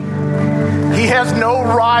He has no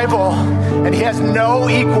rival and he has no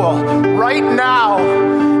equal. Right now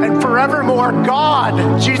and forevermore,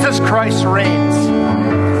 God, Jesus Christ, reigns.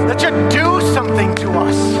 That should do something to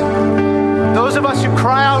us. Those of us who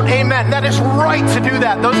cry out, amen, that is right to do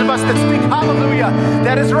that. Those of us that speak hallelujah,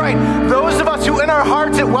 that is right. Those of us who in our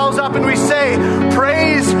hearts it wells up and we say,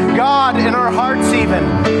 praise God in our hearts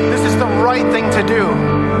even. This is the right thing to do.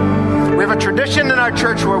 We have a tradition in our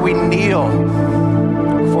church where we kneel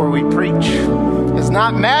before we preach. It's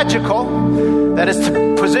not magical. That is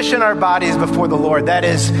to position our bodies before the Lord. That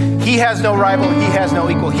is, he has no rival, he has no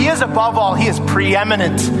equal. He is above all, he is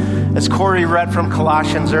preeminent, as Corey read from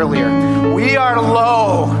Colossians earlier. We are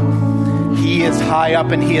low, he is high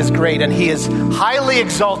up, and he is great, and he is highly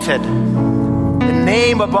exalted, the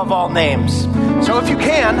name above all names. So if you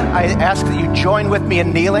can, I ask that you join with me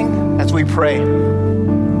in kneeling as we pray.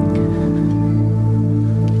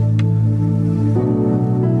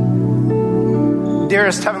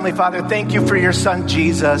 Dearest Heavenly Father, thank you for your Son,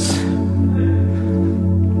 Jesus.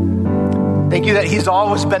 Thank you that he's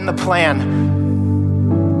always been the plan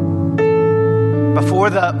before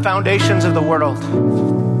the foundations of the world.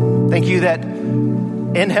 Thank you that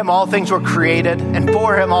in him all things were created, and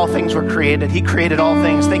for him all things were created. He created all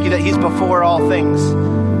things. Thank you that he's before all things.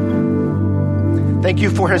 Thank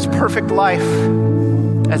you for his perfect life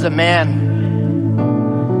as a man.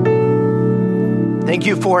 Thank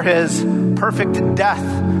you for his perfect death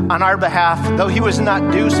on our behalf. Though he was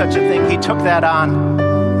not due such a thing, he took that on,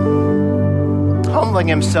 humbling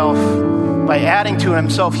himself by adding to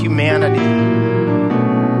himself humanity.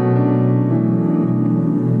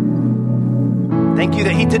 Thank you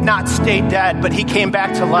that he did not stay dead, but he came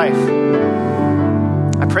back to life.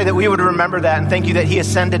 I pray that we would remember that, and thank you that he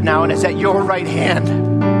ascended now and is at your right hand.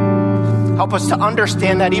 Help us to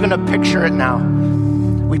understand that, even to picture it now.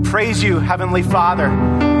 We praise you, Heavenly Father,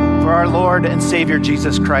 for our Lord and Savior,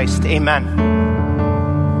 Jesus Christ. Amen.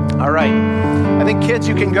 All right. I think, kids,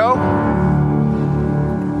 you can go.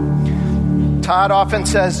 Todd often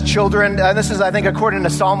says children, and this is, I think, according to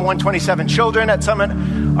Psalm 127, children at Summit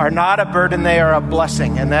are not a burden, they are a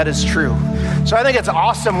blessing, and that is true. So I think it's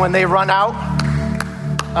awesome when they run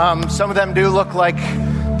out. Some of them do look like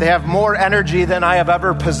they have more energy than I have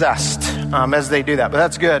ever possessed as they do that, but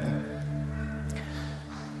that's good.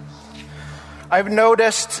 I've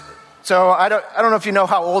noticed, so I don't know if you know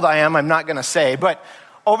how old I am, I'm not going to say, but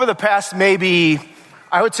over the past maybe,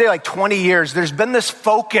 I would say like 20 years, there's been this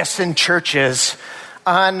focus in churches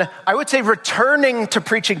on, I would say, returning to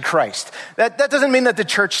preaching Christ. That doesn't mean that the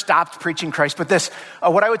church stopped preaching Christ, but this,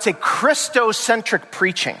 what I would say, Christocentric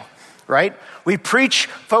preaching, right? We preach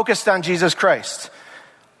focused on Jesus Christ.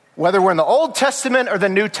 Whether we're in the Old Testament or the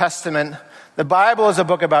New Testament, the Bible is a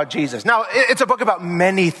book about Jesus. Now, it's a book about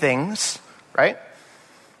many things, right?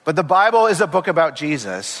 But the Bible is a book about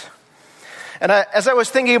Jesus. And as I was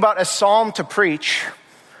thinking about a psalm to preach,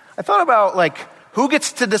 I thought about, like, who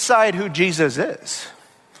gets to decide who Jesus is,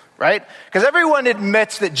 right? Because everyone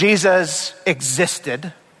admits that Jesus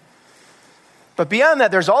existed. But beyond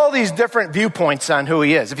that, there's all these different viewpoints on who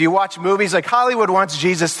he is. If you watch movies, like Hollywood wants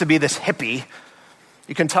Jesus to be this hippie.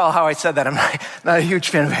 You can tell how I said that. I'm not a huge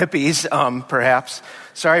fan of hippies, perhaps.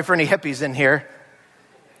 Sorry for any hippies in here.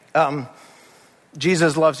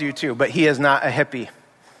 Jesus loves you too, but he is not a hippie.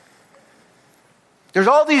 There's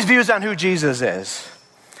all these views on who Jesus is.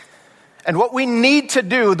 And what we need to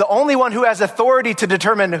do, the only one who has authority to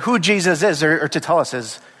determine who Jesus is or to tell us,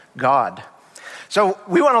 is God. So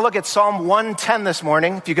we want to look at Psalm 110 this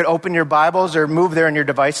morning. If you could open your Bibles or move there in your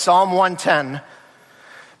device, Psalm 110.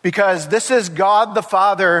 Because this is God the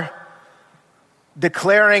Father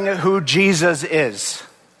declaring who Jesus is.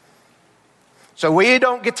 So we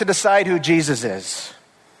don't get to decide who Jesus is.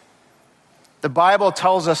 The Bible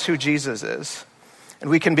tells us who Jesus is. And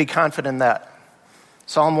we can be confident in that.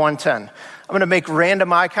 Psalm 110. I'm going to make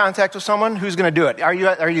random eye contact with someone. Who's going to do it? Are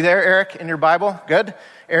you there, Eric, in your Bible? Good.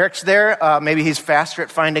 Eric's there. Maybe he's faster at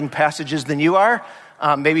finding passages than you are.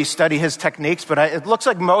 Maybe study his techniques. But it looks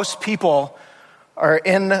like most people are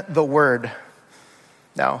in the Word.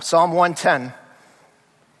 Now, Psalm 110.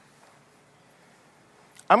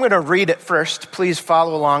 I'm going to read it first. Please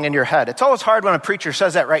follow along in your head. It's always hard when a preacher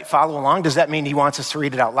says that, right? Follow along. Does that mean he wants us to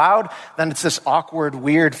read it out loud? Then it's this awkward,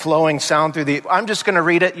 weird, flowing sound through the... I'm just going to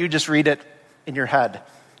read it. You just read it in your head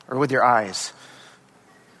or with your eyes.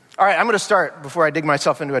 All right, I'm going to start before I dig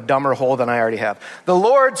myself into a dumber hole than I already have. The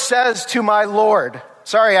Lord says to my Lord...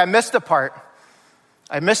 Sorry, I missed a part.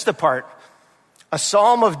 A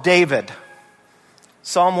Psalm of David.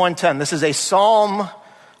 Psalm 110. This is a Psalm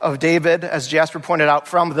of David, as Jasper pointed out,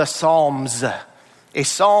 from the Psalms. A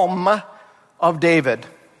Psalm of David.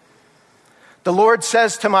 The Lord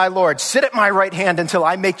says to my Lord, sit at my right hand until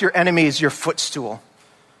I make your enemies your footstool.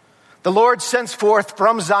 The Lord sends forth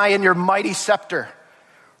from Zion your mighty scepter.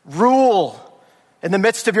 Rule in the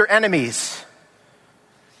midst of your enemies.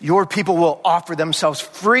 Your people will offer themselves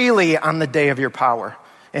freely on the day of your power.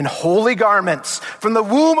 In holy garments, from the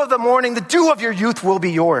womb of the morning, the dew of your youth will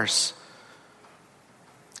be yours.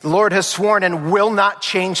 The Lord has sworn and will not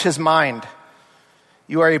change his mind.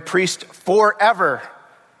 You are a priest forever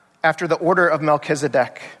after the order of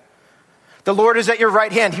Melchizedek. The Lord is at your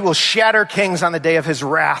right hand. He will shatter kings on the day of his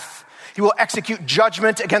wrath. He will execute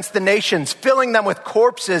judgment against the nations, filling them with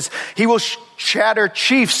corpses. He will shatter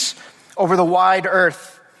chiefs over the wide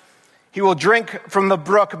earth. He will drink from the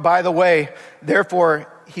brook by the way. Therefore,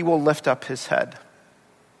 he will lift up his head.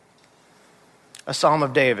 A Psalm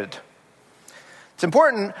of David. It's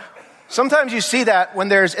important. Sometimes you see that when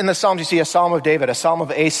there's, in the Psalms, you see a Psalm of David, a Psalm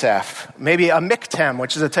of Asaph, maybe a miktam,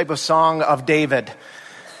 which is a type of song of David.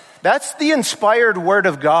 That's the inspired word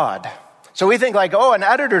of God. So we think like, oh, an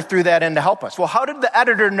editor threw that in to help us. Well, how did the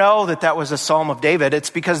editor know that that was a Psalm of David? It's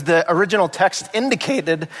because the original text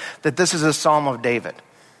indicated that this is a Psalm of David.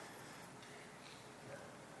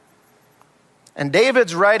 And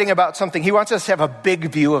David's writing about something. He wants us to have a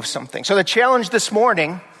big view of something. So the challenge this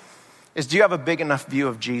morning is, do you have a big enough view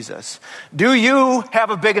of Jesus? Do you have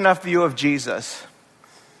a big enough view of Jesus?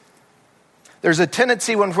 There's a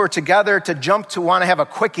tendency when we're together to jump to want to have a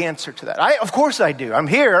quick answer to that. Of course I do. I'm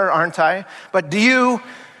here, aren't I? But do you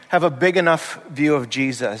have a big enough view of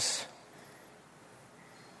Jesus?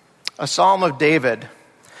 A Psalm of David.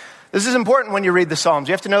 This is important when you read the Psalms.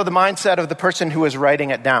 You have to know the mindset of the person who is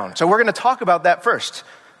writing it down. So we're going to talk about that first.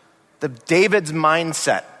 David's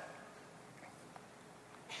mindset.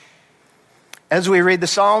 As we read the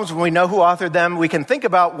Psalms, when we know who authored them, we can think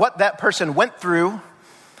about what that person went through,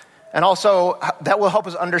 and also that will help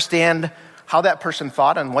us understand how that person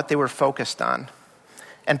thought and what they were focused on.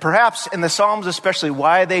 And perhaps in the Psalms especially,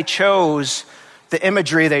 why they chose the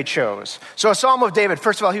imagery they chose. So a Psalm of David,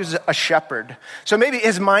 first of all, he was a shepherd. So maybe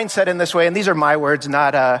his mindset in this way, and these are my words,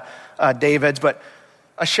 not David's, but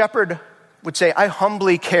a shepherd would say, I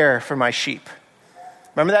humbly care for my sheep.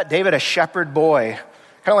 Remember that? David, a shepherd boy,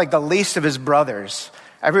 kind of like the least of his brothers.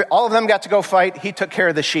 All of them got to go fight. He took care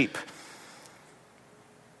of the sheep.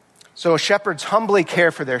 So shepherds humbly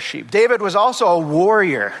care for their sheep. David was also a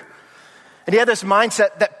warrior. And he had this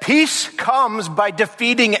mindset that peace comes by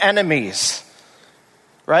defeating enemies.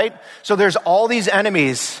 Right? So there's all these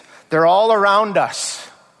enemies. They're all around us.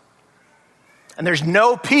 And there's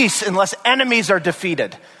no peace unless enemies are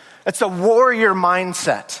defeated. That's a warrior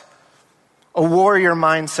mindset. A warrior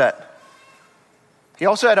mindset. He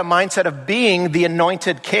also had a mindset of being the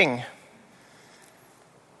anointed king.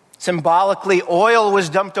 Symbolically, oil was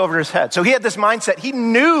dumped over his head. So he had this mindset. He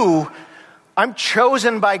knew, I'm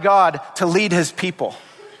chosen by God to lead his people.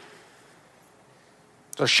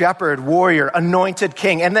 So shepherd, warrior, anointed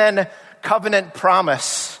king, and then covenant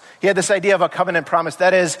promise. He had this idea of a covenant promise.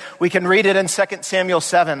 That is, we can read it in 2 Samuel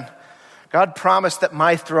 7. God promised that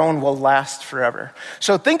my throne will last forever.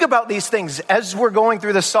 So think about these things as we're going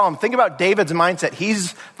through the psalm. Think about David's mindset.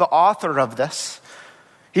 He's the author of this.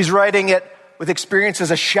 He's writing it with experience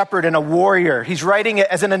as a shepherd and a warrior. He's writing it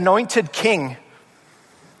as an anointed king.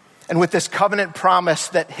 And with this covenant promise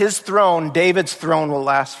that his throne, David's throne, will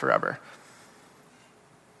last forever.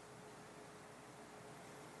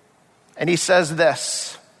 And he says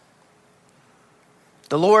this,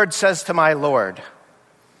 the Lord says to my Lord.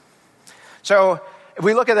 So if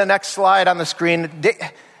we look at the next slide on the screen,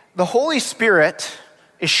 the Holy Spirit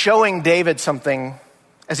is showing David something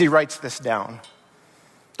as he writes this down.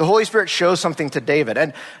 The Holy Spirit shows something to David.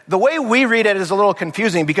 And the way we read it is a little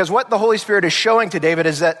confusing because what the Holy Spirit is showing to David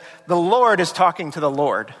is that the Lord is talking to the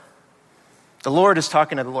Lord. The Lord is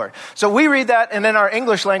talking to the Lord. So we read that, and in our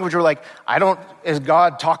English language, we're like, is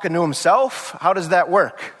God talking to himself? How does that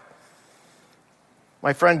work?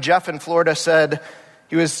 My friend Jeff in Florida said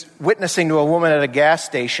he was witnessing to a woman at a gas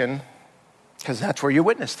station, because that's where you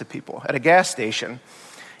witness to people, at a gas station.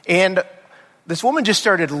 And this woman just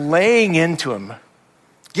started laying into him,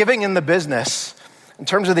 giving him the business in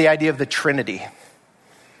terms of the idea of the Trinity.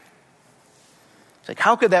 It's like,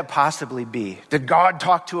 how could that possibly be? Did God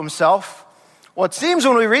talk to himself? Well, it seems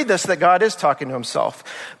when we read this that God is talking to himself,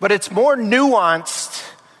 but it's more nuanced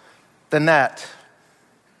than that.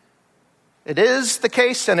 It is the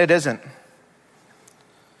case and it isn't.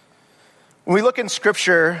 When we look in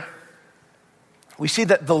Scripture, we see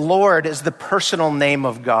that the Lord is the personal name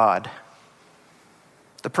of God.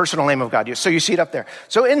 The personal name of God. So you see it up there.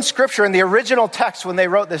 So in Scripture, in the original text, when they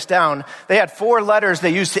wrote this down, they had 4 letters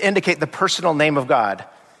they used to indicate the personal name of God.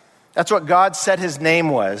 That's what God said his name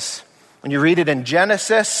was. When you read it in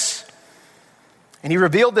Genesis, and he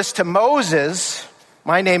revealed this to Moses,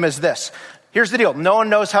 my name is this. Here's the deal. No one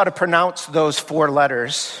knows how to pronounce those 4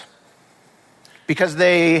 letters because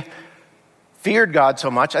they feared God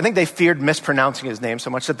so much. I think they feared mispronouncing his name so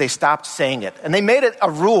much that they stopped saying it. And they made it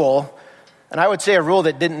a rule, and I would say a rule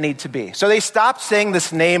that didn't need to be. So they stopped saying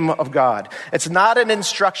this name of God. It's not an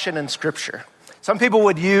instruction in Scripture. Some people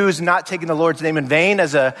would use not taking the Lord's name in vain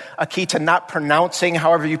as a key to not pronouncing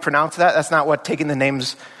however you pronounce that. That's not what taking the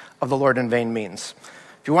names of the Lord in vain means.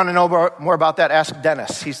 If you want to know more about that, ask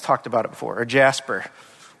Dennis. He's talked about it before, or Jasper.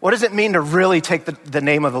 What does it mean to really take the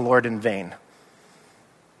name of the Lord in vain?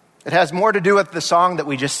 It has more to do with the song that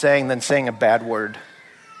we just sang than saying a bad word.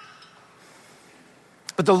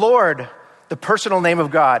 But the Lord, the personal name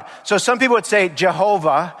of God. So some people would say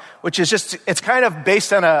Jehovah, which is just, it's kind of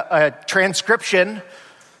based on a transcription.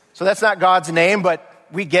 So that's not God's name, but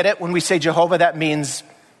we get it. When we say Jehovah, that means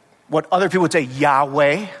what other people would say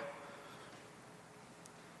Yahweh.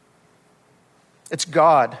 It's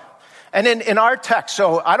God. And in our text,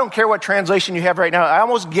 so I don't care what translation you have right now, I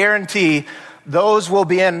almost guarantee those will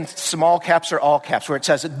be in small caps or all caps, where it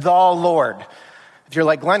says, the Lord. If you're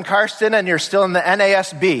like Glenn Karsten and you're still in the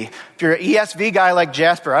NASB, if you're an ESV guy like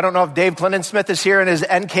Jasper, I don't know if Dave Clendon-Smith is here in his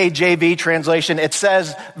NKJV translation, it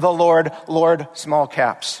says, the Lord, Lord, small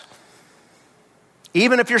caps.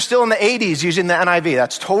 Even if you're still in the 80s using the NIV,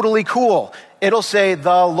 that's totally cool. It'll say,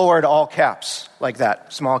 the Lord, all caps, like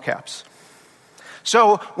that, small caps.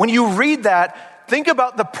 So when you read that, think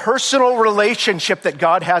about the personal relationship that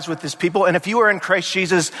God has with his people. And if you are in Christ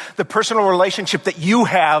Jesus, the personal relationship that you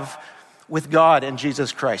have with God in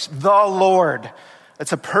Jesus Christ. The Lord.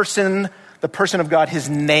 That's a person, the person of God, his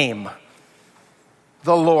name.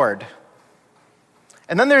 The Lord.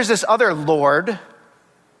 And then there's this other Lord,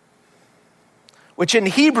 which in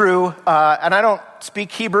Hebrew, and I don't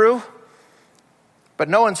speak Hebrew, but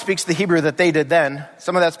no one speaks the Hebrew that they did then.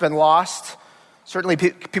 Some of that's been lost. Certainly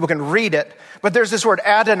people can read it. But there's this word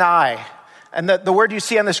Adonai. And the word you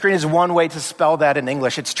see on the screen is one way to spell that in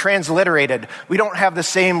English. It's transliterated. We don't have the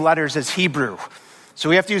same letters as Hebrew. So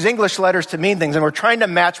we have to use English letters to mean things. And we're trying to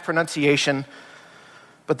match pronunciation.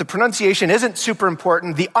 But the pronunciation isn't super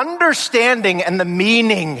important. The understanding and the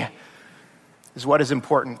meaning is what is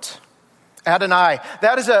important. Adonai.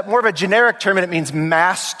 That is more of a generic term, and it means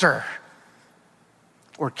master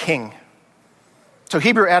or king. So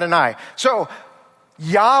Hebrew Adonai. So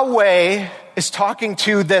Yahweh is talking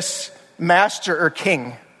to this master or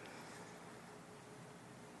king.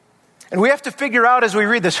 And we have to figure out as we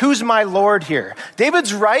read this, who's my Lord here?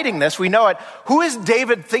 David's writing this, we know it. Who is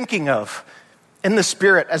David thinking of in the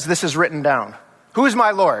Spirit as this is written down? Who is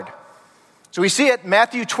my Lord? So we see it in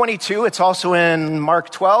Matthew 22. It's also in Mark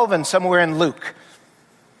 12 and somewhere in Luke.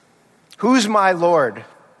 Who's my Lord?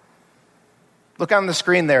 Look on the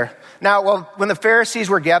screen there. Now, when the Pharisees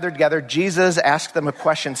were gathered together, Jesus asked them a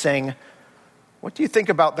question saying, what do you think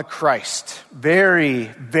about the Christ? Very,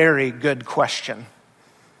 very good question.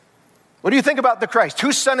 What do you think about the Christ?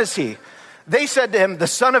 Whose son is he? They said to him, the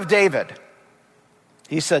son of David.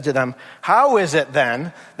 He said to them, how is it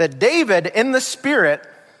then that David in the Spirit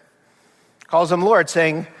calls him Lord,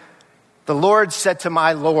 saying, the Lord said to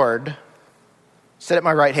my Lord, sit at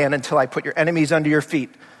my right hand until I put your enemies under your feet.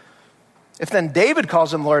 If then David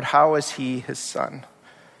calls him Lord, how is he his son?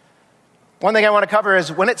 One thing I want to cover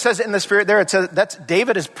is when it says in the Spirit there, it says that's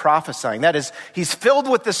David is prophesying. That is, he's filled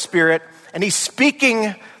with the Spirit and he's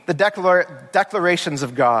speaking the declarations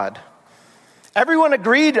of God. Everyone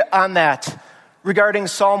agreed on that regarding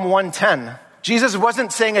Psalm 110. Jesus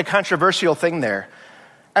wasn't saying a controversial thing there.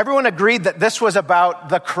 Everyone agreed that this was about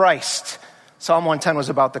the Christ. Psalm 110 was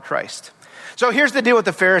about the Christ. So here's the deal with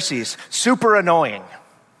the Pharisees. Super annoying.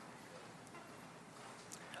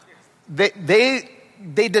 They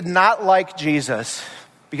did not like Jesus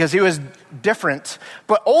because he was different,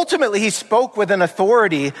 but ultimately he spoke with an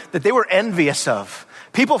authority that they were envious of.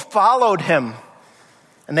 People followed him,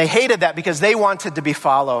 and they hated that because they wanted to be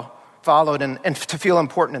followed and to feel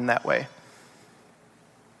important in that way.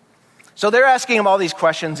 So they're asking him all these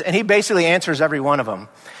questions, and he basically answers every one of them.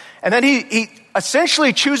 And then he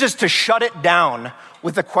essentially chooses to shut it down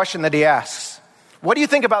with the question that he asks. What do you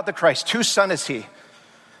think about the Christ? Whose son is he?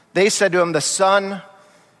 They said to him, the son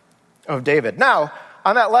of David. Now,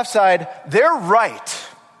 on that left side, they're right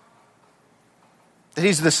that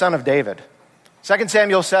he's the son of David. 2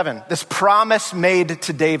 Samuel 7, this promise made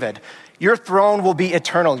to David. Your throne will be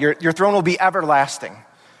eternal. Your throne will be everlasting.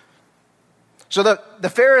 So the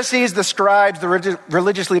Pharisees, the scribes, the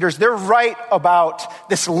religious leaders, they're right about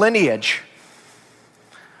this lineage.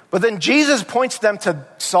 But then Jesus points them to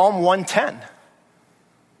Psalm 110.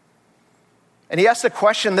 And he asks a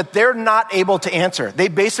question that they're not able to answer. They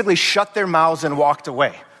basically shut their mouths and walked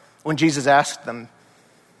away when Jesus asked them.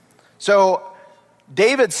 So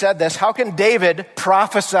David said this, how can David,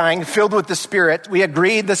 prophesying, filled with the Spirit, we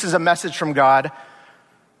agreed this is a message from God.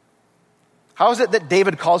 How is it that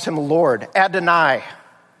David calls him Lord, Adonai,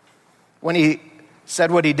 when he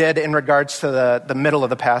said what he did in regards to the middle of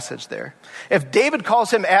the passage there? If David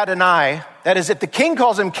calls him Adonai, that is, if the king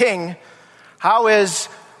calls him king, how is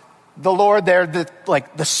the Lord there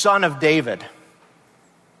the son of David?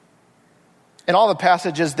 In all the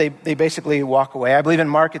passages, they basically walk away. I believe in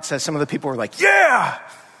Mark it says some of the people were like, yeah!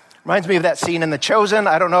 Reminds me of that scene in The Chosen.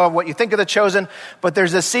 I don't know what you think of The Chosen, but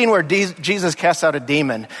there's this scene where Jesus casts out a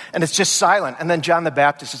demon, and it's just silent. And then John the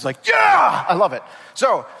Baptist is like, yeah! I love it.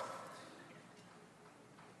 So,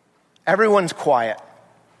 everyone's quiet.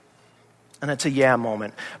 And it's a yeah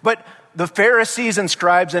moment. But the Pharisees and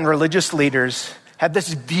scribes and religious leaders had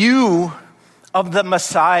this view of the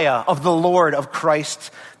Messiah, of the Lord, of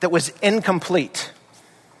Christ, that was incomplete.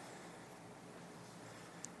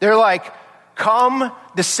 They're like, come,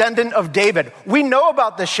 descendant of David. We know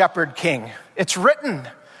about the shepherd king. It's written.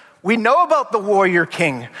 We know about the warrior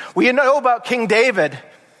king. We know about King David,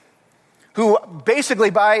 who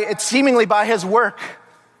basically seemingly by his work,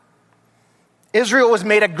 Israel was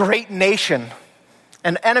made a great nation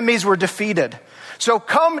and enemies were defeated. So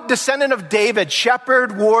come, descendant of David,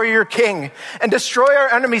 shepherd, warrior, king, and destroy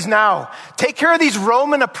our enemies now. Take care of these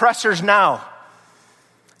Roman oppressors now.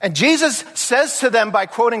 And Jesus says to them by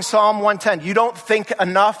quoting Psalm 110, you don't think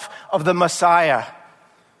enough of the Messiah.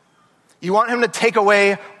 You want him to take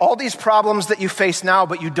away all these problems that you face now,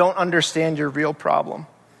 but you don't understand your real problem.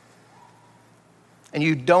 And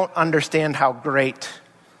you don't understand how great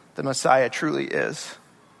the Messiah truly is.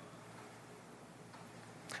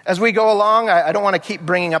 As we go along, I don't want to keep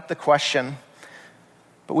bringing up the question,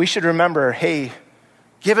 but we should remember, hey,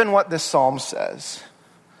 given what this psalm says,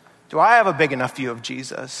 do I have a big enough view of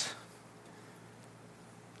Jesus?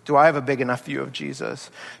 Do I have a big enough view of Jesus?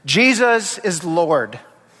 Jesus is Lord,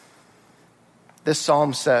 this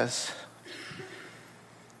psalm says.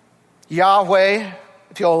 Yahweh,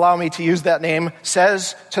 if you'll allow me to use that name,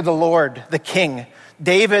 says to the Lord, the King,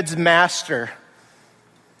 David's master,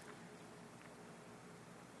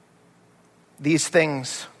 these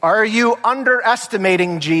things. Are you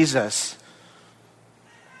underestimating Jesus?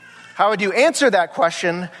 How would you answer that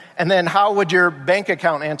question? And then how would your bank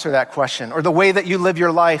account answer that question? Or the way that you live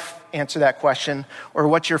your life answer that question? Or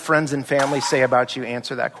what your friends and family say about you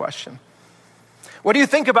answer that question? What do you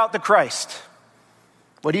think about the Christ?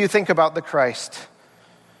 What do you think about the Christ?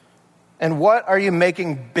 And what are you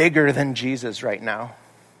making bigger than Jesus right now?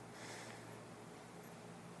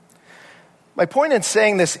 My point in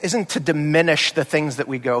saying this isn't to diminish the things that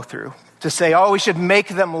we go through, to say, oh, we should make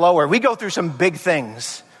them lower. We go through some big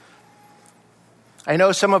things. I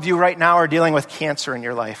know some of you right now are dealing with cancer in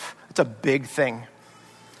your life. It's a big thing.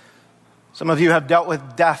 Some of you have dealt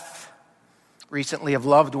with death recently of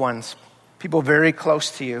loved ones, people very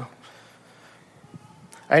close to you.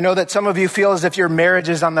 I know that some of you feel as if your marriage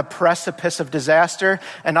is on the precipice of disaster,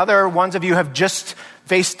 and other ones of you have just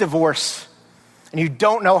faced divorce. And you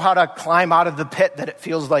don't know how to climb out of the pit that it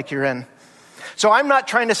feels like you're in. So I'm not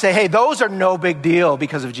trying to say, hey, those are no big deal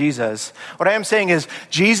because of Jesus. What I am saying is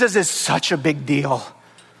Jesus is such a big deal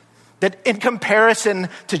that in comparison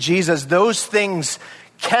to Jesus, those things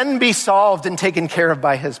can be solved and taken care of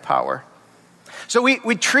by his power. So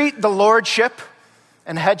we treat the lordship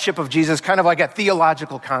and headship of Jesus kind of like a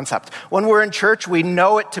theological concept. When we're in church, we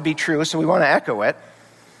know it to be true, so we want to echo it.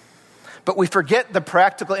 But we forget the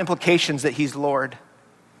practical implications that he's Lord.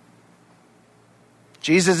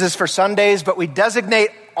 Jesus is for Sundays, but we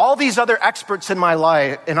designate all these other experts in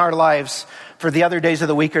our lives for the other days of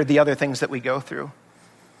the week or the other things that we go through.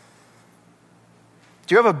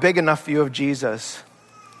 Do you have a big enough view of Jesus?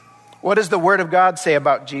 What does the Word of God say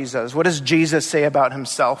about Jesus? What does Jesus say about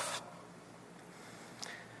himself?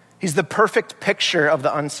 He's the perfect picture of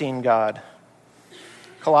the unseen God.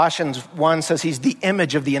 Colossians 1 says he's the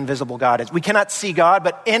image of the invisible God. We cannot see God,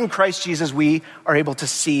 but in Christ Jesus we are able to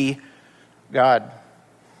see God.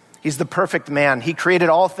 He's the perfect man. He created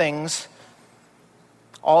all things.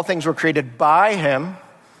 All things were created by him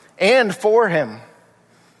and for him.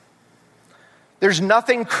 There's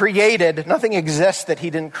nothing created, nothing exists that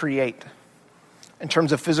he didn't create in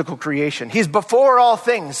terms of physical creation. He's before all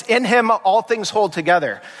things. In him all things hold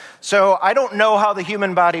together. So I don't know how the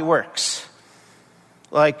human body works.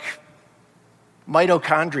 Like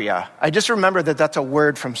mitochondria. I just remember that that's a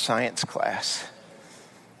word from science class.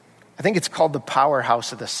 I think it's called the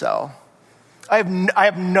powerhouse of the cell. I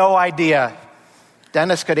have no idea.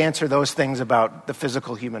 Dennis could answer those things about the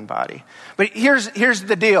physical human body. But here's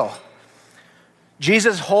the deal.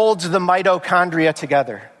 Jesus holds the mitochondria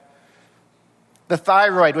together. The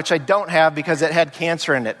thyroid, which I don't have because it had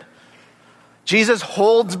cancer in it. Jesus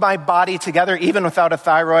holds my body together even without a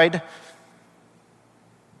thyroid.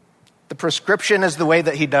 The prescription is the way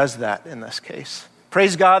that he does that in this case.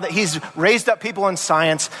 Praise God that he's raised up people in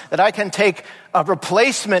science that I can take a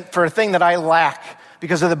replacement for a thing that I lack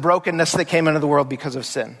because of the brokenness that came into the world because of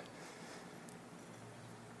sin.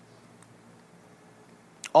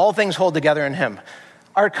 All things hold together in him.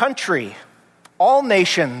 Our country, all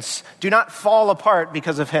nations do not fall apart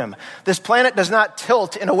because of him. This planet does not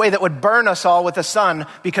tilt in a way that would burn us all with the sun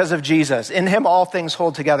because of Jesus. In him, all things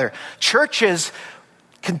hold together. Churches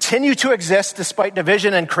continue to exist despite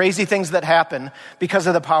division and crazy things that happen because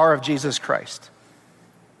of the power of Jesus Christ.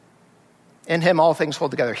 In him, all things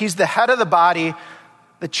hold together. He's the head of the body,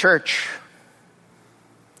 the church.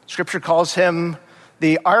 Scripture calls him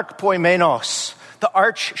the archpoimenos, the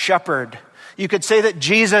arch shepherd. You could say that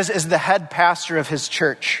Jesus is the head pastor of his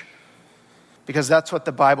church because that's what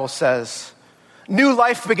the Bible says. New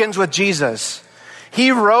life begins with Jesus.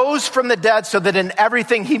 He rose from the dead so that in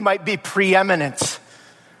everything he might be preeminent.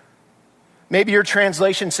 Maybe your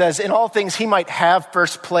translation says, in all things he might have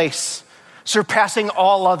first place, surpassing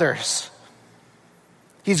all others.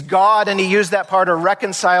 He's God, and he used that power to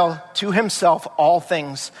reconcile to himself all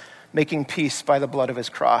things, making peace by the blood of his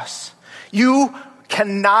cross. You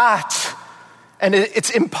cannot, and it's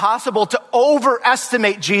impossible to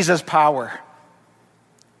overestimate Jesus' power.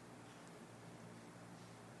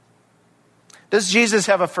 Does Jesus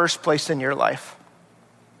have a first place in your life?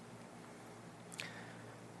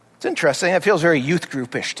 It's interesting. It feels very youth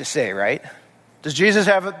groupish to say, right? Does Jesus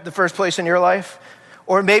have the first place in your life?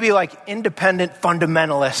 Or maybe like independent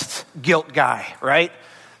fundamentalist guilt guy, right?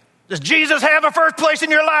 Does Jesus have a first place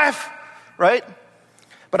in your life? Right?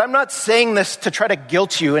 But I'm not saying this to try to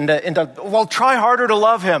guilt you into well, try harder to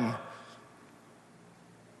love him.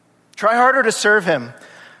 Try harder to serve him.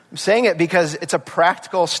 I'm saying it because it's a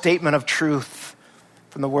practical statement of truth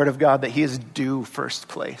from the Word of God that he is due first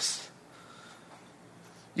place.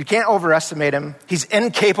 You can't overestimate him. He's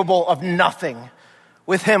incapable of nothing.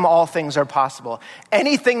 With him, all things are possible.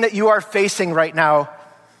 Anything that you are facing right now,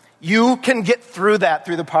 you can get through that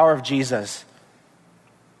through the power of Jesus.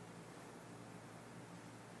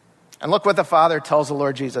 And look what the Father tells the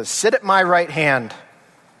Lord Jesus. Sit at my right hand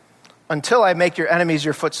until I make your enemies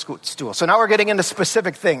your footstool. So now we're getting into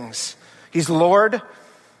specific things. He's Lord,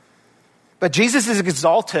 but Jesus is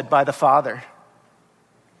exalted by the Father.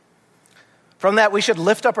 From that, we should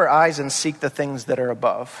lift up our eyes and seek the things that are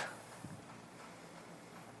above.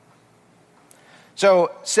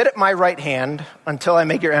 So, sit at my right hand until I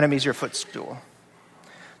make your enemies your footstool.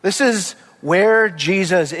 This is where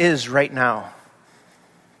Jesus is right now.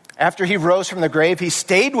 After he rose from the grave, he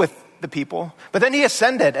stayed with the people, but then he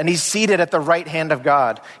ascended and he's seated at the right hand of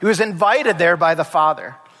God. He was invited there by the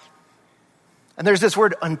Father. And there's this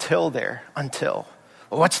word until there, until.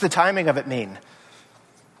 Well, what's the timing of it mean?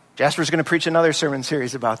 Jasper's going to preach another sermon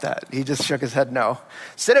series about that. He just shook his head no.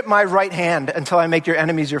 Sit at my right hand until I make your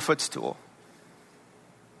enemies your footstool.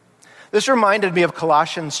 This reminded me of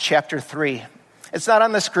Colossians chapter 3. It's not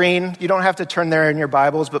on the screen. You don't have to turn there in your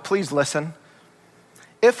Bibles, but please listen.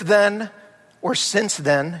 If then, or since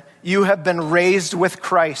then, you have been raised with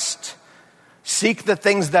Christ, seek the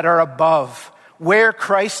things that are above, where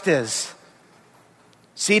Christ is,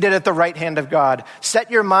 seated at the right hand of God.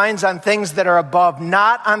 Set your minds on things that are above,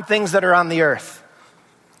 not on things that are on the earth.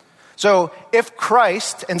 So if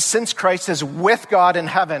Christ, and since Christ is with God in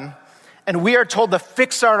heaven, and we are told to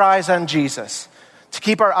fix our eyes on Jesus, to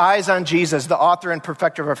keep our eyes on Jesus, the author and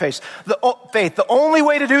perfecter of our faith, the only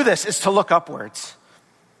way to do this is to look upwards.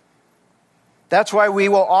 That's why we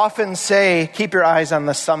will often say, keep your eyes on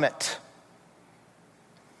the summit.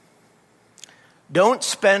 Don't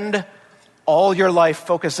spend all your life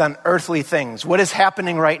focused on earthly things. What is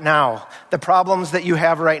happening right now? The problems that you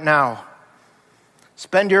have right now.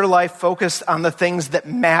 Spend your life focused on the things that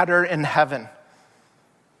matter in heaven.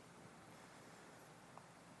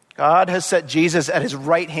 God has set Jesus at his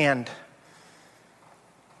right hand.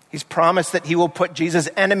 He's promised that he will put Jesus'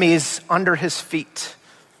 enemies under his feet.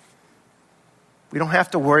 We don't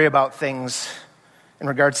have to worry about things in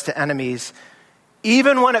regards to enemies,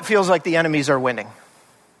 even when it feels like the enemies are winning.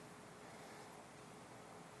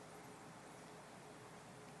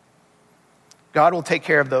 God will take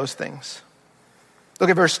care of those things. Look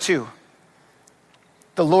at verse 2.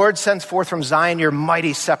 The Lord sends forth from Zion your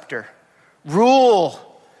mighty scepter. Rule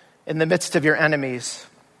in the midst of your enemies.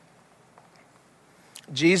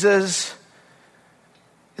 Jesus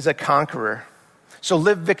is a conqueror. So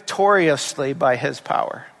live victoriously by his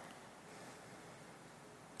power.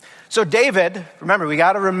 So David, remember, we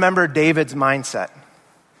got to remember David's mindset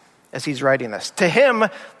as he's writing this. To him,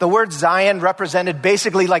 the word Zion represented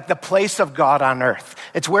basically like the place of God on earth.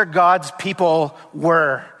 It's where God's people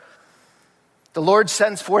were. The Lord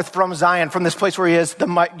sends forth from Zion, from this place where he is,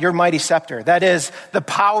 your mighty scepter. That is the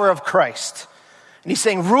power of Christ. And he's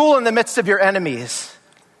saying, rule in the midst of your enemies.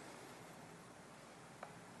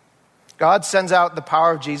 God sends out the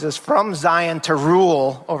power of Jesus from Zion to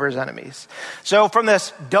rule over his enemies. So from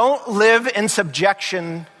this, don't live in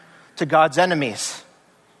subjection to God's enemies.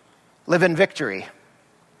 Live in victory.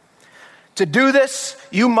 To do this,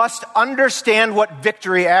 you must understand what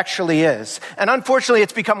victory actually is. And unfortunately,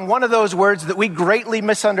 it's become one of those words that we greatly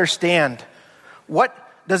misunderstand. What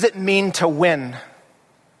does it mean to win?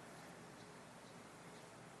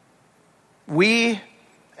 We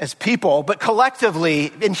as people, but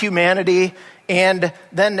collectively in humanity and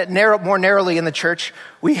then more narrowly in the church,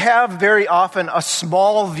 we have very often a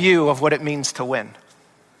small view of what it means to win.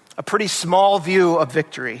 A pretty small view of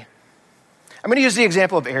victory. I'm going to use the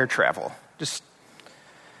example of air travel.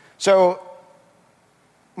 So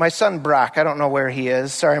my son Brock, I don't know where he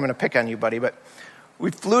is. Sorry, I'm going to pick on you, buddy, but we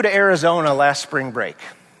flew to Arizona last spring break.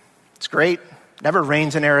 It's great. Never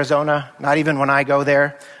rains in Arizona, not even when I go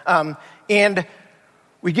there. And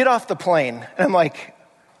we get off the plane, and I'm like,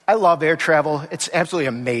 I love air travel. It's absolutely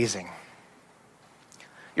amazing.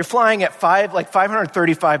 You're flying at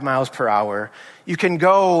 535 miles per hour. You can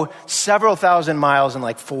go several thousand miles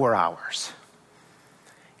in 4 hours.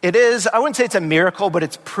 It is, I wouldn't say it's a miracle, but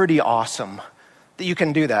it's pretty awesome that you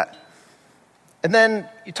can do that. And then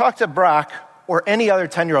you talk to Brock or any other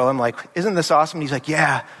 10-year-old, I'm like, isn't this awesome? And he's like,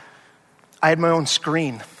 yeah, I had my own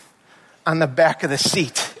screen on the back of the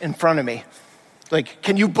seat in front of me. Like,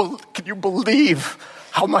 can you believe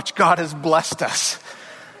how much God has blessed us?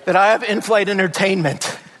 That I have in-flight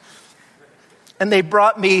entertainment. And they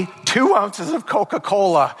brought me 2 ounces of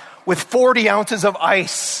Coca-Cola with 40 ounces of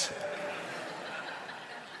ice.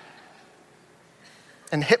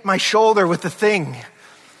 And hit my shoulder with the thing.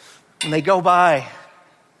 And they go by.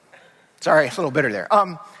 Sorry, it's a little bitter there.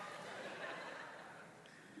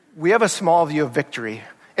 We have a small view of victory.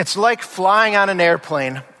 It's like flying on an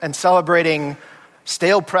airplane and celebrating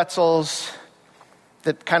stale pretzels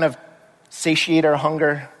that kind of satiate our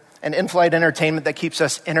hunger, and in-flight entertainment that keeps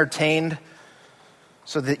us entertained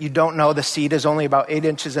so that you don't know the seat is only about 8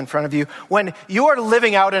 inches in front of you. When you are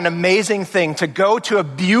living out an amazing thing to go to a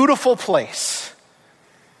beautiful place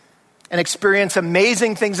and experience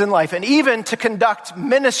amazing things in life, and even to conduct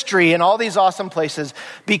ministry in all these awesome places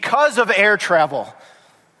because of air travel,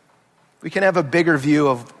 we can have a bigger view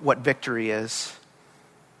of what victory is.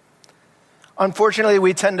 Unfortunately,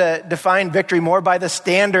 we tend to define victory more by the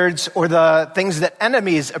standards or the things that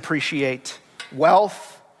enemies appreciate.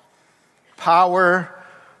 Wealth, power,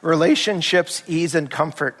 relationships, ease, and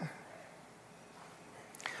comfort.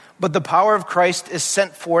 But the power of Christ is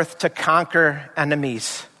sent forth to conquer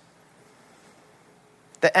enemies.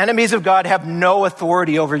 The enemies of God have no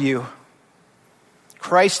authority over you.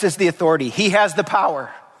 Christ is the authority. He has the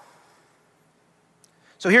power.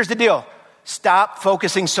 So here's the deal. Stop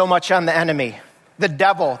focusing so much on the enemy, the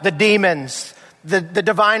devil, the demons, the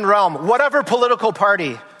divine realm, whatever political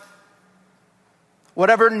party,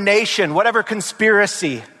 whatever nation, whatever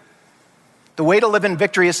conspiracy. The way to live in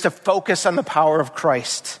victory is to focus on the power of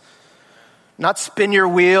Christ. Not spin your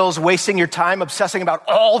wheels, wasting your time obsessing about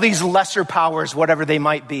all these lesser powers, whatever they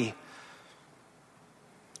might be.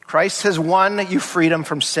 Christ has won you freedom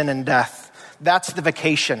from sin and death. That's the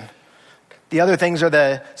vacation. The other things are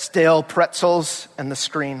the stale pretzels and the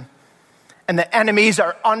screen. And the enemies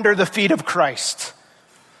are under the feet of Christ.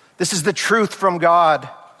 This is the truth from God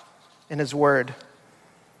in his word.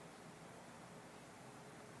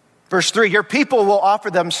 Verse 3, your people will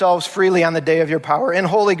offer themselves freely on the day of your power. In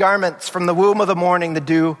holy garments from the womb of the morning, the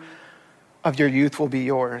dew of your youth will be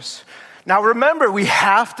yours. Now remember, we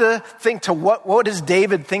have to think to what is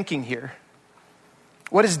David thinking here?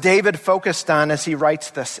 What is David focused on as he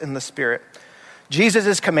writes this in the Spirit? Jesus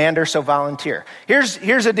is commander, so volunteer. Here's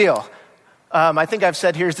the deal. I think I've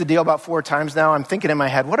said here's the deal about 4 times now. I'm thinking in my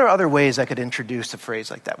head, what are other ways I could introduce a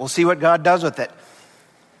phrase like that? We'll see what God does with it.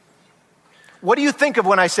 What do you think of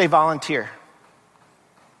when I say volunteer?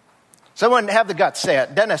 Someone have the guts, say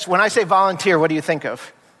it. Dennis, when I say volunteer, what do you think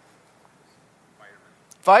of?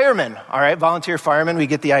 Fireman. All right, volunteer fireman, we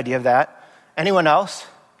get the idea of that. Anyone else?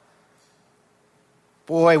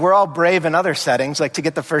 Boy, we're all brave in other settings, like to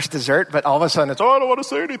get the first dessert, but all of a sudden it's, I don't want to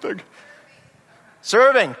say anything.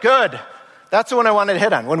 Serving, good. That's the one I wanted to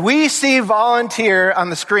hit on. When we see volunteer on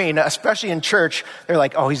the screen, especially in church, they're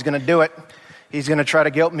like, oh, he's going to do it. He's going to try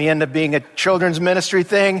to guilt me into being a children's ministry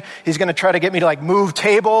thing. He's going to try to get me to like move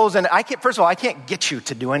tables. And first of all, I can't get you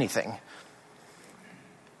to do anything.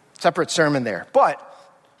 Separate sermon there. But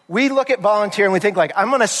we look at volunteer and we think like, I'm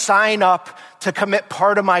going to sign up to commit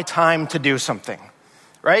part of my time to do something,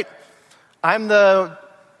 right?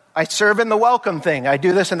 I serve in the welcome thing. I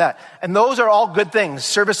do this and that. And those are all good things.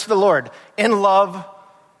 Service to the Lord. In love,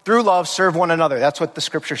 through love, serve one another. That's what the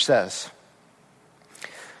scripture says.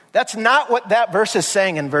 That's not what that verse is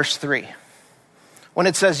saying in verse 3. When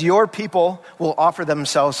it says, your people will offer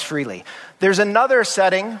themselves freely. There's another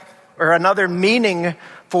setting or another meaning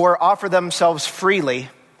for offer themselves freely.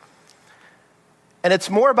 And it's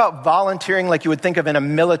more about volunteering like you would think of in a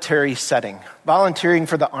military setting. Volunteering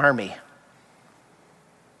for the army.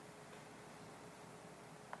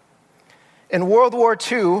 In World War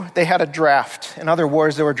II, they had a draft. In other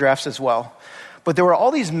wars, there were drafts as well. But there were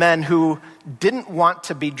all these men who didn't want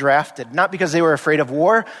to be drafted, not because they were afraid of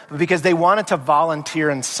war, but because they wanted to volunteer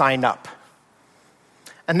and sign up.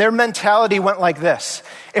 And their mentality went like this.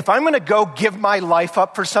 If I'm going to go give my life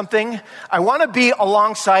up for something, I want to be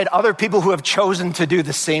alongside other people who have chosen to do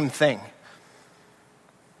the same thing.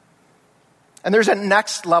 And there's a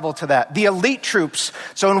next level to that. The elite troops.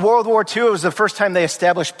 So in World War II, it was the first time they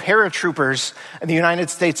established paratroopers in the United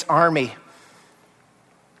States Army.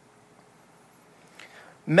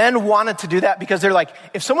 Men wanted to do that because they're like,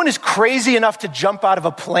 if someone is crazy enough to jump out of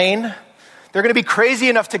a plane, they're going to be crazy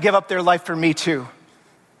enough to give up their life for me too.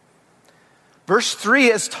 Verse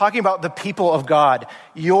 3 is talking about the people of God.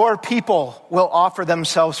 Your people will offer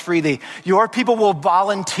themselves freely. Your people will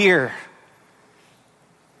volunteer.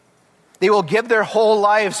 They will give their whole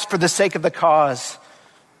lives for the sake of the cause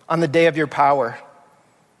on the day of your power.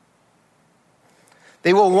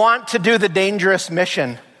 They will want to do the dangerous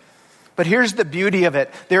mission. But here's the beauty of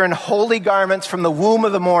it. They're in holy garments from the womb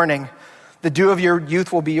of the morning. The dew of your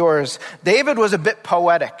youth will be yours. David was a bit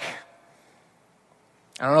poetic.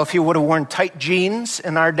 I don't know if he would have worn tight jeans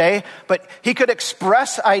in our day, but he could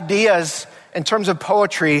express ideas in terms of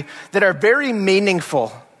poetry that are very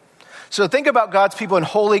meaningful. So think about God's people in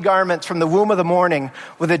holy garments from the womb of the morning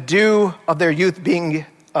with the dew of their youth being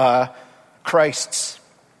Christ's.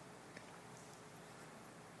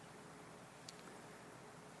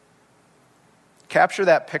 Capture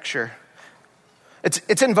that picture.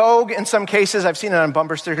 It's in vogue in some cases. I've seen it on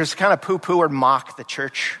bumper stickers to kind of poo-poo or mock the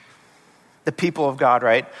church, the people of God,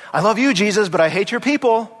 right? I love you, Jesus, but I hate your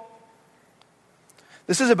people.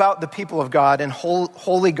 This is about the people of God in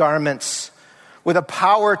holy garments with a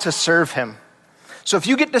power to serve him. So if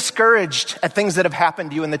you get discouraged at things that have happened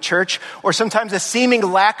to you in the church, or sometimes a seeming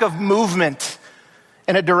lack of movement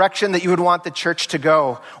in a direction that you would want the church to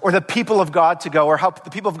go, or the people of God to go, or how the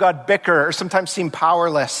people of God bicker or sometimes seem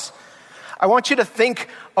powerless, I want you to think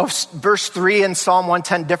of verse 3 in Psalm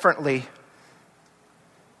 110 differently.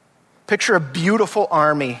 Picture a beautiful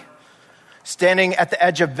army standing at the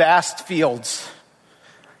edge of vast fields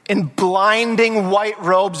in blinding white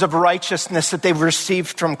robes of righteousness that they've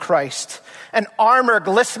received from Christ, and armor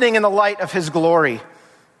glistening in the light of his glory,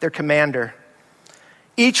 their commander.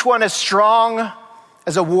 Each one is strong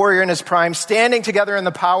as a warrior in his prime, standing together in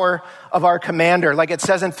the power of our commander. Like it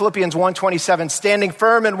says in Philippians 1:27, standing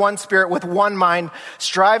firm in one spirit with one mind,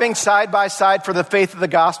 striving side by side for the faith of the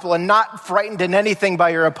gospel and not frightened in anything by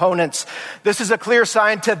your opponents. This is a clear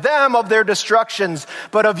sign to them of their destructions,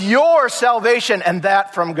 but of your salvation, and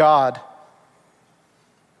that from God.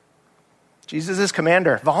 Jesus is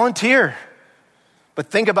commander. Volunteer. But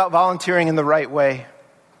think about volunteering in the right way.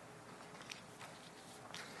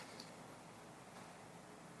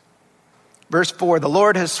 Verse 4, the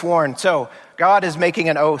Lord has sworn. So God is making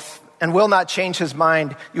an oath and will not change his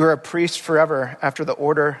mind. You are a priest forever after the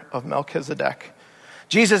order of Melchizedek.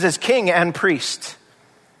 Jesus is king and priest.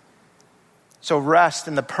 So rest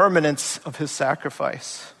in the permanence of his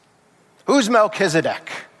sacrifice. Who's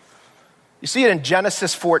Melchizedek? You see it in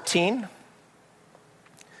Genesis 14,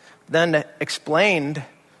 then explained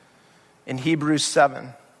in Hebrews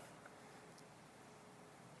 7.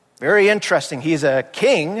 Very interesting. He's a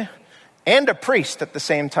king and a priest at the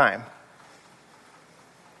same time.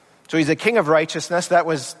 So he's a king of righteousness.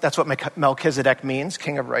 That's what Melchizedek means,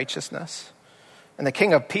 king of righteousness. And the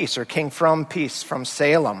king of peace, or king from peace, from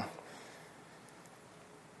Salem.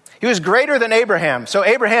 He was greater than Abraham. So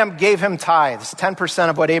Abraham gave him tithes,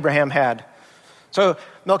 10% of what Abraham had. So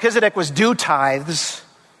Melchizedek was due tithes,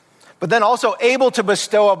 but then also able to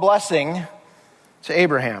bestow a blessing to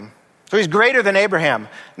Abraham. So he's greater than Abraham.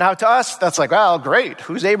 Now to us, that's like, well, great.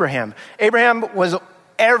 Who's Abraham? Abraham was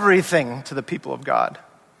everything to the people of God.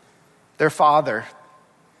 Their father.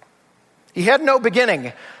 He had no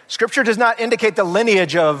beginning. Scripture does not indicate the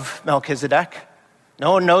lineage of Melchizedek.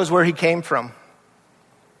 No one knows where he came from.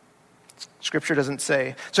 Scripture doesn't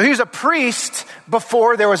say. So he was a priest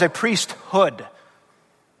before there was a priesthood.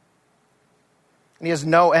 And he has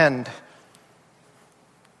no end.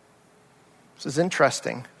 This is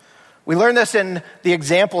interesting. We learn this in the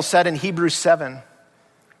example set in Hebrews 7.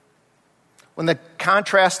 When the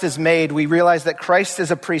contrast is made, we realize that Christ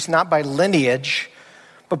is a priest not by lineage,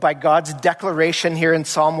 but by God's declaration here in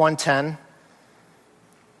Psalm 110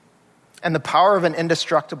 and the power of an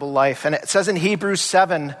indestructible life. And it says in Hebrews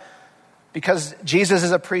 7, because Jesus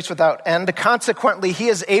is a priest without end, consequently, he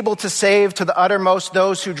is able to save to the uttermost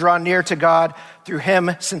those who draw near to God through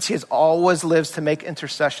him, since he always lives to make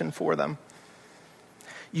intercession for them.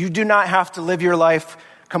 You do not have to live your life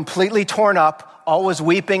completely torn up, always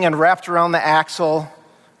weeping and wrapped around the axle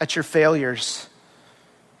at your failures.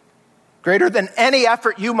 Greater than any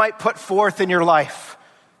effort you might put forth in your life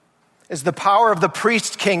is the power of the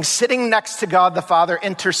priest king sitting next to God the Father,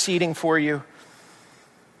 interceding for you.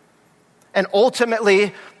 And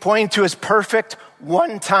ultimately pointing to his perfect,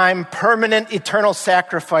 one-time, permanent, eternal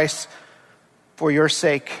sacrifice for your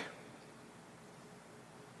sake.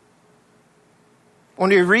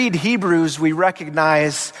 When we read Hebrews, we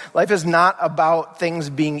recognize life is not about things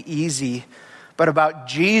being easy, but about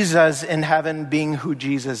Jesus in heaven being who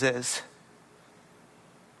Jesus is.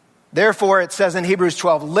 Therefore, it says in Hebrews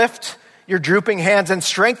 12, lift your drooping hands and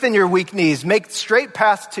strengthen your weak knees. Make straight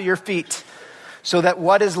paths to your feet, so that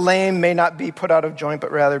what is lame may not be put out of joint,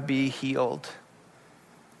 but rather be healed.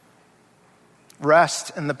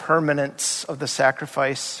 Rest in the permanence of the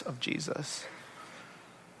sacrifice of Jesus.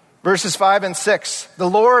 Verses 5 and 6, the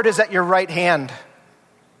Lord is at your right hand.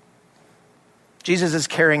 Jesus is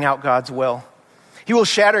carrying out God's will. He will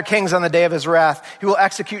shatter kings on the day of his wrath. He will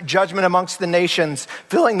execute judgment amongst the nations,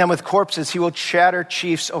 filling them with corpses. He will shatter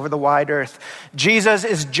chiefs over the wide earth. Jesus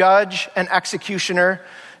is judge and executioner.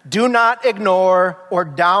 Do not ignore or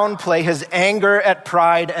downplay his anger at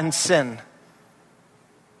pride and sin.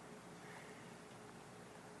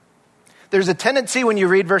 There's a tendency when you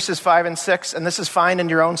read verses 5 and 6, and this is fine in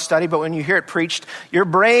your own study, but when you hear it preached, your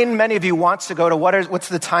brain, many of you, wants to go to what's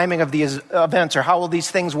the timing of these events, or how will these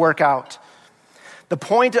things work out? The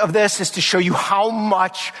point of this is to show you how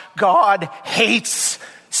much God hates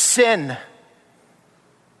sin.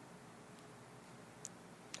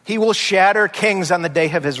 He will shatter kings on the day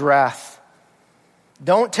of his wrath.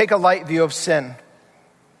 Don't take a light view of sin.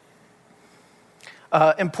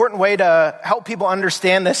 Important way to help people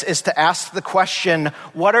understand this is to ask the question,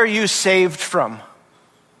 what are you saved from?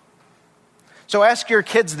 So ask your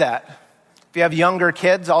kids that. If you have younger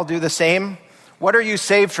kids, I'll do the same. What are you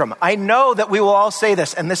saved from? I know that we will all say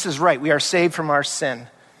this, and this is right. We are saved from our sin.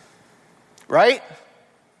 Right?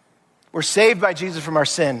 We're saved by Jesus from our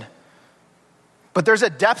sin. But there's a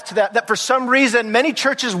depth to that for some reason many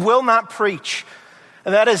churches will not preach.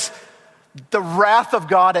 And that is the wrath of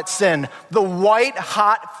God at sin. The white,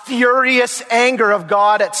 hot, furious anger of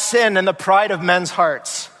God at sin and the pride of men's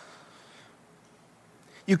hearts.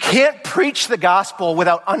 You can't preach the gospel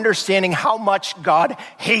without understanding how much God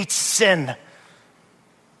hates sin.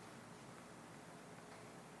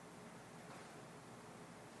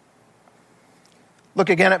 Look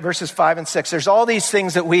again at verses 5 and 6. There's all these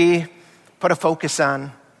things that we put a focus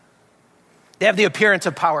on. They have the appearance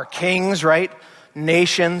of power. Kings, right?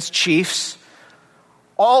 Nations, chiefs,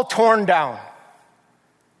 all torn down.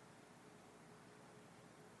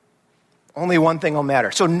 Only one thing will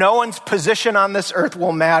matter. So no one's position on this earth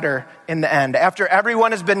will matter in the end. After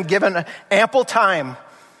everyone has been given ample time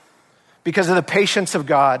because of the patience of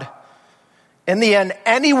God, in the end,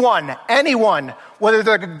 anyone, whether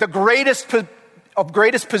they're the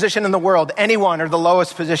greatest position in the world, anyone, or the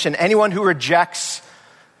lowest position, anyone who rejects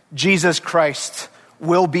Jesus Christ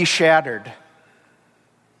will be shattered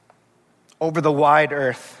over the wide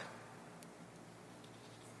earth.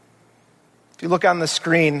 If you look on the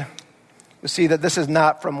screen, you'll see that this is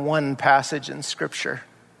not from one passage in Scripture.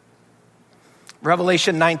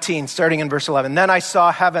 Revelation 19, starting in verse 11. Then I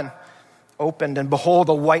saw heaven opened, and behold,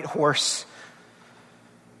 a white horse.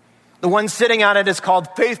 The one sitting on it is called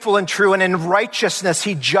Faithful and True, and in righteousness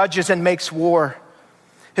he judges and makes war.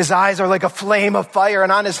 His eyes are like a flame of fire,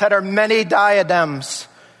 and on his head are many diadems,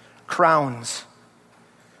 crowns.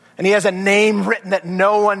 And he has a name written that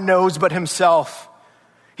no one knows but himself.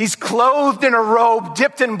 He's clothed in a robe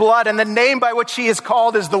dipped in blood, and the name by which he is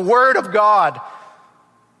called is the Word of God.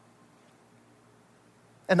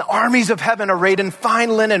 And the armies of heaven, arrayed in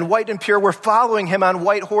fine linen, white and pure, were following him on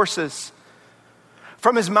white horses.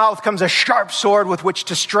 From his mouth comes a sharp sword with which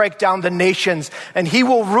to strike down the nations, and he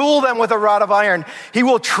will rule them with a rod of iron. He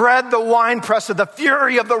will tread the winepress of the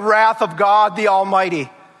fury of the wrath of God the Almighty.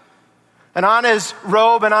 And on his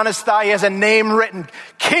robe and on his thigh he has a name written,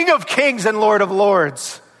 King of Kings and Lord of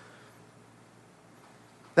Lords.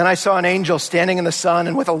 Then I saw an angel standing in the sun,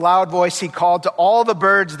 and with a loud voice he called to all the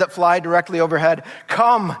birds that fly directly overhead,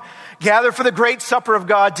 "Come, gather for the great supper of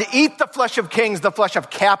God, to eat the flesh of kings, the flesh of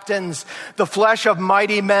captains, the flesh of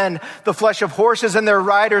mighty men, the flesh of horses and their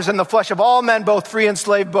riders, and the flesh of all men, both free and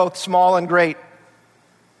slave, both small and great."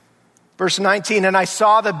 Verse 19, and I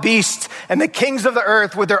saw the beast and the kings of the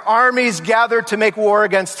earth with their armies gathered to make war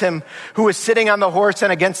against him who was sitting on the horse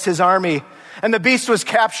and against his army. And the beast was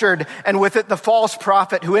captured, and with it the false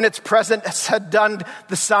prophet, who in its presence had done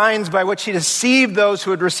the signs by which he deceived those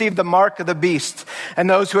who had received the mark of the beast and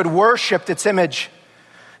those who had worshipped its image.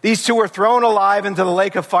 These two were thrown alive into the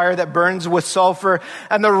lake of fire that burns with sulfur,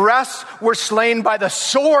 and the rest were slain by the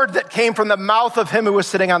sword that came from the mouth of him who was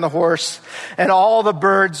sitting on the horse. And all the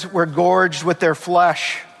birds were gorged with their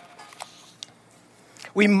flesh.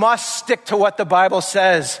 We must stick to what the Bible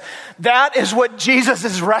says. That is what Jesus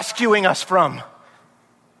is rescuing us from.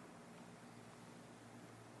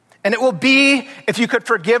 And it will be, if you could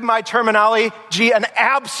forgive my terminology, an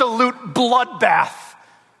absolute bloodbath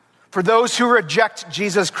for those who reject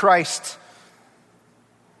Jesus Christ.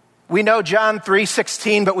 We know John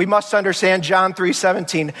 3:16, but we must understand John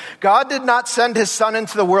 3:17. God did not send his Son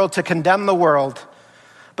into the world to condemn the world,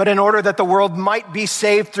 but in order that the world might be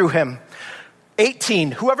saved through him.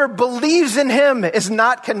 18, whoever believes in him is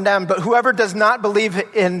not condemned, but whoever does not believe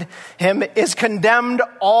in him is condemned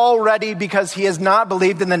already because he has not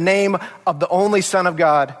believed in the name of the only Son of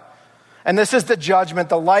God. And this is the judgment.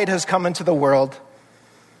 The light has come into the world,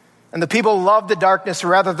 and the people love the darkness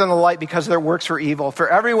rather than the light because their works were evil. For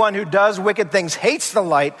everyone who does wicked things hates the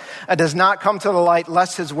light and does not come to the light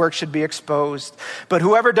lest his work should be exposed. But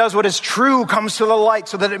whoever does what is true comes to the light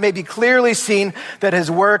so that it may be clearly seen that his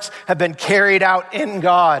works have been carried out in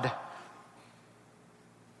God.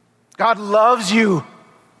 God loves you.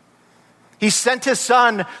 He sent his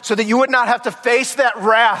Son so that you would not have to face that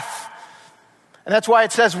wrath. And that's why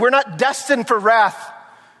it says we're not destined for wrath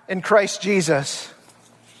in Christ Jesus.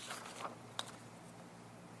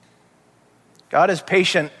 God is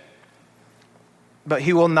patient, but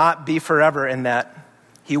he will not be forever in that.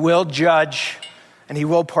 He will judge, and he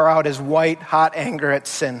will pour out his white, hot anger at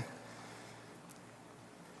sin.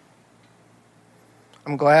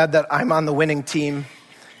 I'm glad that I'm on the winning team,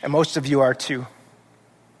 and most of you are too.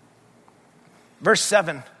 Verse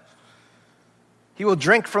 7, he will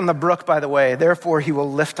drink from the brook by the way, therefore he will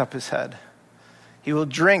lift up his head. He will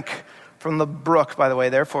drink from the brook by the way,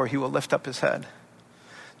 therefore he will lift up his head.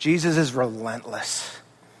 Jesus is relentless.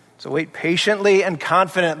 So wait patiently and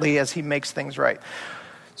confidently as he makes things right.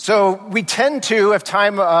 So we tend to, if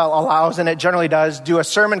time allows, and it generally does, do a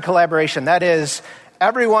sermon collaboration. That is,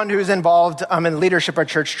 everyone who's involved in leadership at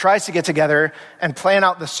church tries to get together and plan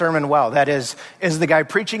out the sermon well. That is the guy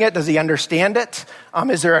preaching it, does he understand it?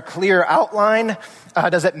 Is there a clear outline?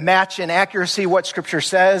 Does it match in accuracy what Scripture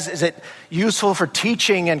says? Is it useful for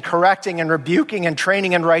teaching and correcting and rebuking and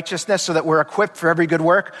training in righteousness so that we're equipped for every good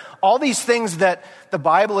work? All these things that the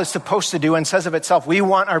Bible is supposed to do and says of itself, we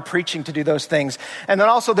want our preaching to do those things. And then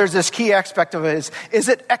also there's this key aspect of it is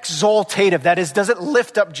it exaltative? That is, does it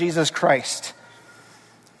lift up Jesus Christ?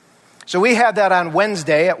 So we had that on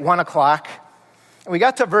Wednesday at 1 o'clock. We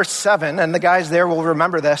got to verse 7, and the guys there will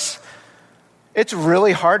remember this. It's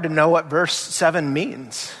really hard to know what verse 7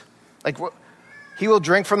 means. Like, he will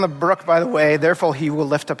drink from the brook by the way, therefore he will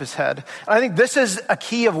lift up his head. And I think this is a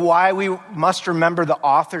key of why we must remember the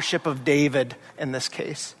authorship of David in this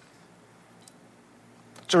case.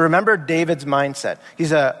 So remember David's mindset.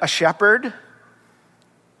 He's a shepherd,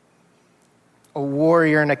 a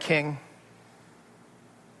warrior, and a king.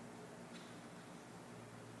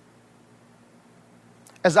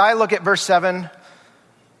 As I look at verse 7,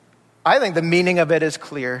 I think the meaning of it is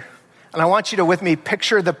clear. And I want you to, with me,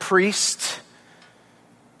 picture the priest,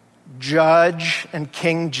 judge, and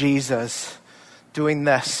King Jesus doing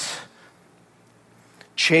this.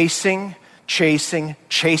 Chasing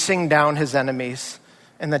down his enemies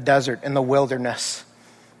in the desert, in the wilderness.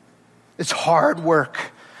 It's hard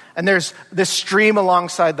work. And there's this stream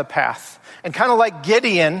alongside the path. And kind of like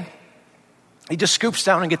Gideon, he just scoops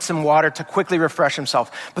down and gets some water to quickly refresh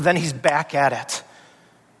himself. But then he's back at it.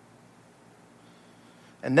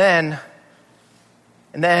 And then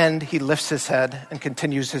In the end, he lifts his head and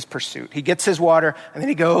continues his pursuit. He gets his water, and then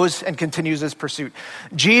he goes and continues his pursuit.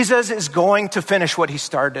 Jesus is going to finish what he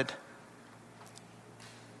started.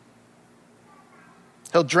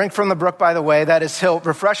 He'll drink from the brook by the way. That is, he'll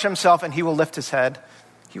refresh himself, and he will lift his head.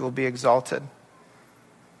 He will be exalted.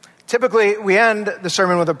 Typically, we end the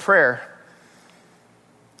sermon with a prayer.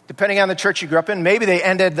 Depending on the church you grew up in, maybe they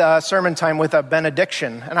ended the sermon time with a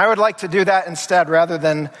benediction. And I would like to do that instead rather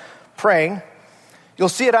than praying. You'll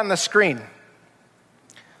see it on the screen.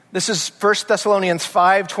 This is 1 Thessalonians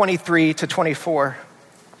 5:23-24.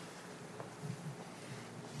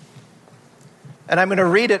 And I'm going to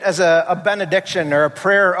read it as a benediction or a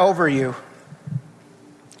prayer over you.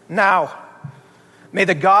 Now, may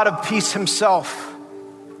the God of peace himself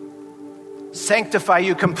sanctify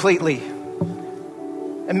you completely.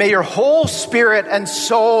 And may your whole spirit and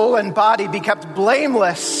soul and body be kept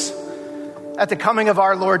blameless at the coming of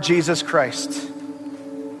our Lord Jesus Christ.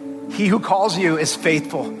 He who calls you is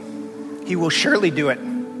faithful. He will surely do it.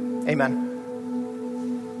 Amen.